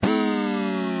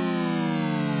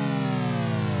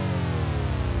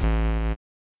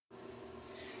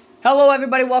Hello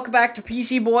everybody, welcome back to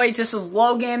PC Boys. This is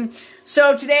Logan.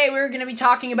 So today we're going to be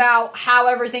talking about how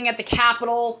everything at the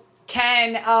Capitol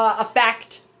can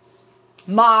affect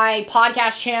my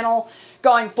podcast channel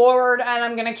going forward, and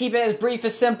I'm going to keep it as brief,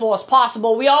 as simple as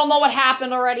possible. We all know what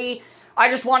happened already. I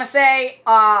just want to say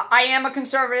I am a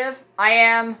conservative. I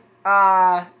am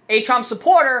a Trump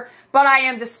supporter, but I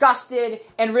am disgusted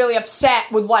and really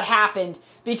upset with what happened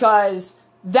because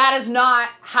that is not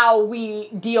how we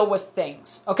deal with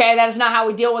things, okay? That is not how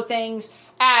we deal with things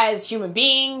as human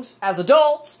beings, as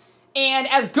adults, and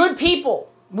as good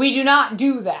people. We do not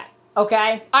do that,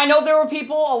 okay? I know there were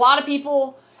a lot of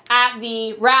people at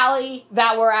the rally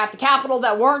that were at the Capitol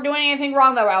that weren't doing anything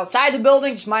wrong, that were outside the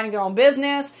building, just minding their own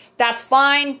business. That's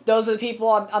fine. Those are the people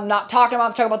I'm not talking about.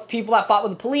 I'm talking about the people that fought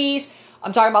with the police.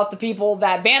 I'm talking about the people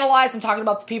that vandalized. I'm talking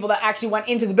about the people that actually went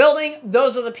into the building.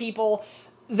 Those are the people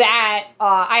that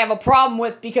I have a problem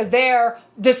with because their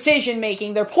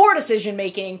decision-making, their poor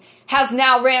decision-making, has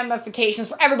now ramifications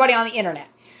for everybody on the internet.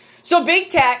 So big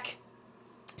tech,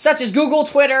 such as Google,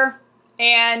 Twitter,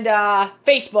 and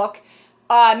Facebook,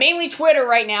 mainly Twitter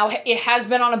right now, it has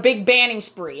been on a big banning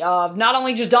spree of not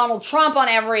only just Donald Trump on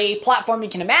every platform you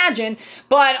can imagine,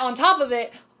 but on top of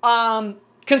it,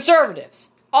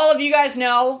 conservatives. All of you guys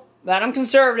know that I'm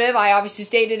conservative. I obviously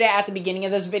stated it at the beginning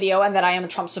of this video, and that I am a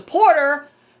Trump supporter,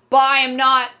 but I am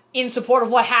not in support of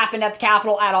what happened at the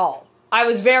Capitol at all. I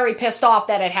was very pissed off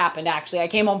that it happened, actually. I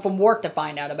came home from work to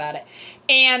find out about it.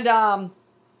 And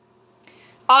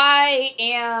I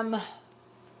am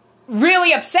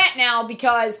really upset now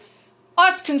because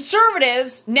us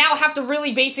conservatives now have to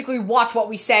really basically watch what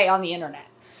we say on the internet,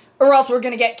 or else we're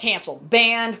going to get canceled,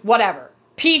 banned, whatever.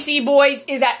 PC Boys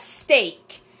is at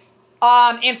stake.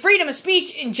 And freedom of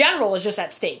speech in general is just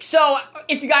at stake. So,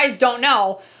 if you guys don't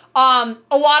know, a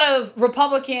lot of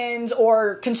Republicans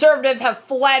or conservatives have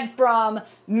fled from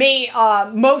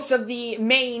most of the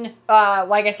main,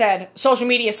 like I said, social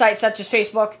media sites such as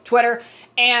Facebook, Twitter,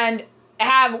 and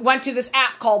went to this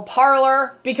app called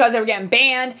Parler because they were getting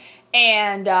banned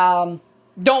and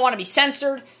don't want to be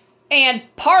censored. And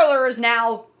Parler is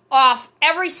now off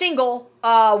every single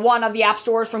one of the app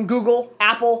stores from Google,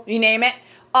 Apple, you name it.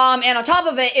 And on top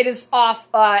of it, it is off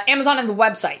Amazon and the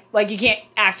website. Like, you can't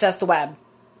access the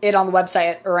on the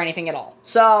website or anything at all.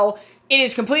 So, it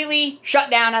is completely shut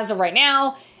down as of right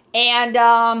now, and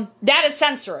that is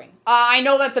censoring. I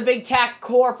know that the big tech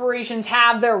corporations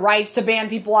have their rights to ban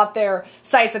people off their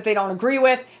sites that they don't agree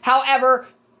with. However,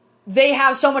 they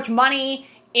have so much money,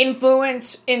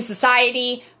 influence in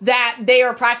society that they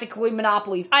are practically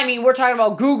monopolies. I mean, we're talking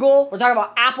about Google, we're talking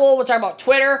about Apple, we're talking about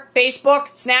Twitter, Facebook,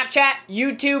 Snapchat,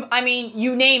 YouTube. I mean,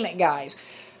 you name it, guys.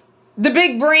 The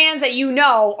big brands that you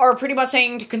know are pretty much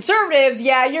saying to conservatives,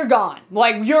 yeah, you're gone.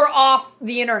 Like, you're off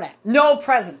the internet. No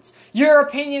presence. Your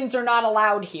opinions are not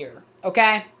allowed here,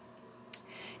 okay?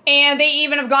 And they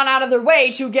even have gone out of their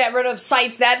way to get rid of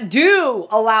sites that do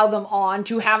allow them on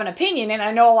to have an opinion. And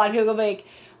I know a lot of people will be like,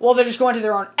 well, they're just going to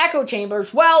their own echo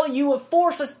chambers. Well, you have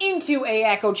forced us into a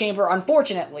echo chamber,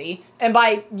 unfortunately. And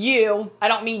by you, I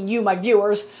don't mean you, my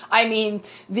viewers. I mean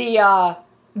the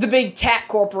big tech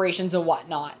corporations and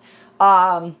whatnot.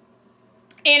 And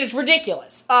it's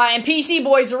ridiculous. And PC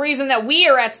Boys, the reason that we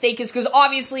are at stake is because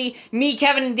obviously me,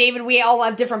 Kevin, and David, we all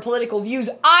have different political views.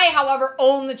 I, however,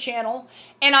 own the channel,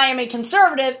 and I am a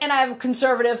conservative, and I have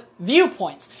conservative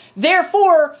viewpoints.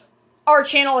 Therefore, our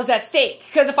channel is at stake.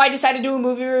 Because if I decide to do a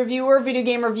movie review or a video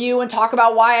game review and talk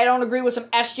about why I don't agree with some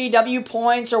SJW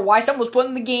points or why something was put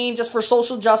in the game just for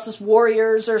social justice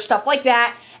warriors or stuff like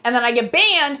that, and then I get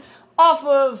banned off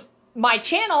of my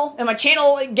channel, and my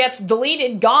channel gets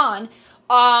deleted, gone,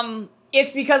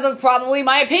 it's because of probably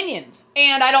my opinions.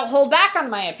 And I don't hold back on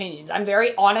my opinions. I'm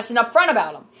very honest and upfront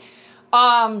about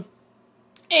them.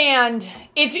 And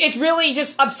it's really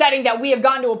just upsetting that we have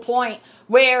gotten to a point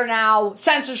where now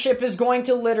censorship is going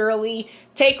to literally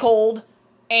take hold,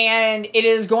 and it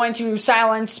is going to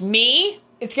silence me.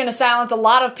 It's going to silence a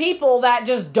lot of people that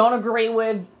just don't agree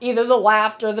with either the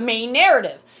left or the main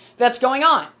narrative that's going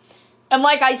on. And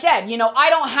like I said, I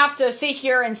don't have to sit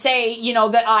here and say,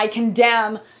 that I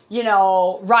condemn,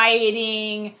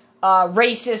 rioting,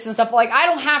 racist and stuff. Like, I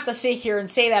don't have to sit here and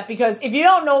say that, because if you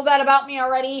don't know that about me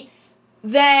already,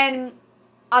 then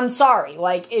I'm sorry.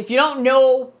 Like, if you don't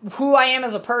know who I am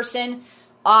as a person,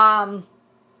 I'm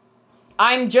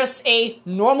just a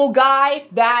normal guy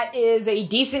that is a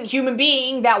decent human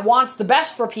being that wants the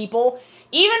best for people,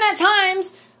 even at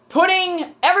times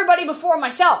putting everybody before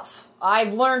myself.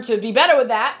 I've learned to be better with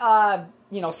that,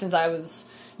 since I was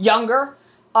younger,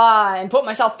 and put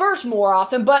myself first more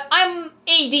often, but I'm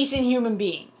a decent human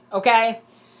being, okay?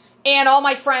 And all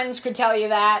my friends could tell you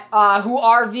that, who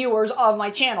are viewers of my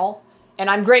channel. And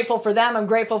I'm grateful for them. I'm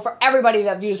grateful for everybody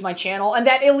that views my channel. And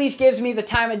that at least gives me the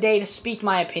time of day to speak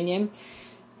my opinion.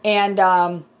 And,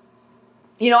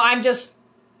 you know,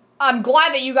 I'm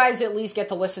glad that you guys at least get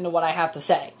to listen to what I have to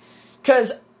say.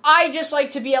 Because I just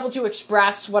like to be able to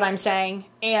express what I'm saying.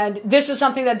 And this is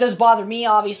something that does bother me,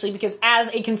 obviously, because as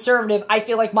a conservative, I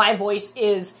feel like my voice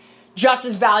is just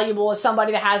as valuable as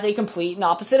somebody that has a complete and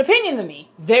opposite opinion than me.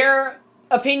 Their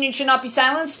opinion should not be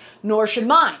silenced, nor should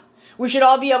mine. We should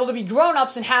all be able to be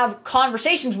grown-ups and have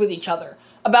conversations with each other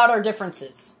about our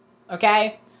differences,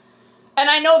 okay? And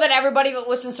I know that everybody that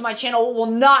listens to my channel will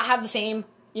not have the same,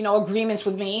 you know, agreements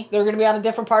with me. They're going to be on a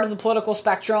different part of the political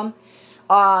spectrum,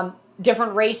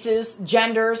 different races,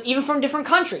 genders, even from different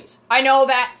countries. I know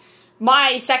that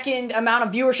my second amount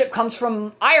of viewership comes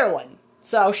from Ireland.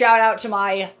 So shout out to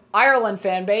my Ireland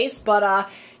fan base, but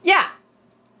yeah,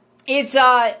 it's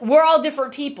we're all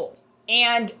different people,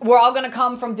 and we're all going to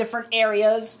come from different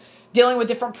areas, dealing with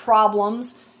different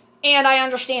problems, and I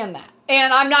understand that.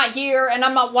 And I'm not here, and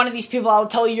I'm not one of these people that'll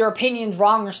tell you your opinion's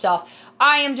wrong or stuff.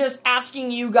 I am just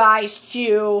asking you guys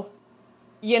to,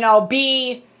 you know,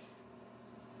 be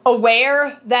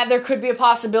aware that there could be a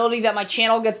possibility that my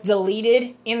channel gets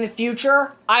deleted in the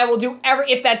future. I will do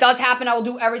if that does happen, I will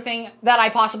do everything that I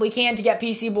possibly can to get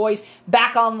PC Boys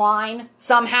back online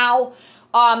somehow,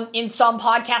 in some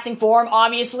podcasting form.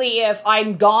 Obviously, if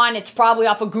I'm gone, it's probably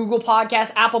off of Google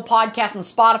Podcasts, Apple Podcasts, and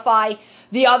Spotify.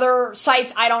 The other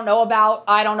sites I don't know about.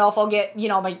 I don't know if I'll get, you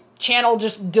know, my channel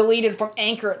just deleted from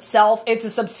Anchor itself. It's a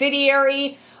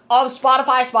subsidiary of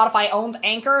Spotify. Spotify owns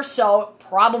Anchor, so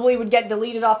probably would get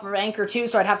deleted off of Anchor too,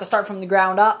 so I'd have to start from the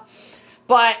ground up.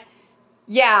 But,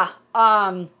 yeah,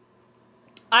 I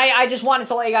just wanted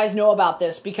to let you guys know about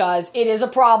this, because it is a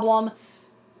problem.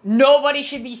 Nobody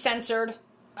should be censored.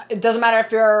 It doesn't matter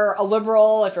if you're a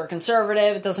liberal, if you're a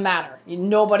conservative, it doesn't matter.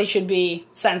 Nobody should be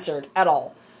censored at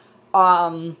all.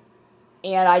 And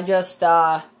I'm just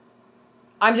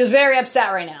very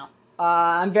upset right now.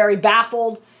 I'm very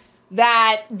baffled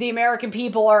that the American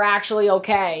people are actually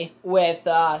okay with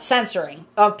censoring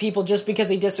of people just because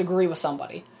they disagree with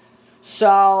somebody.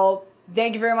 So,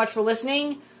 thank you very much for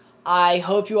listening. I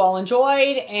hope you all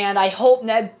enjoyed, and I hope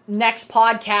next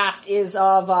podcast is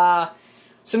of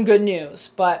some good news.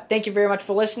 But thank you very much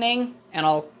for listening, and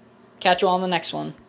I'll catch you all on the next one.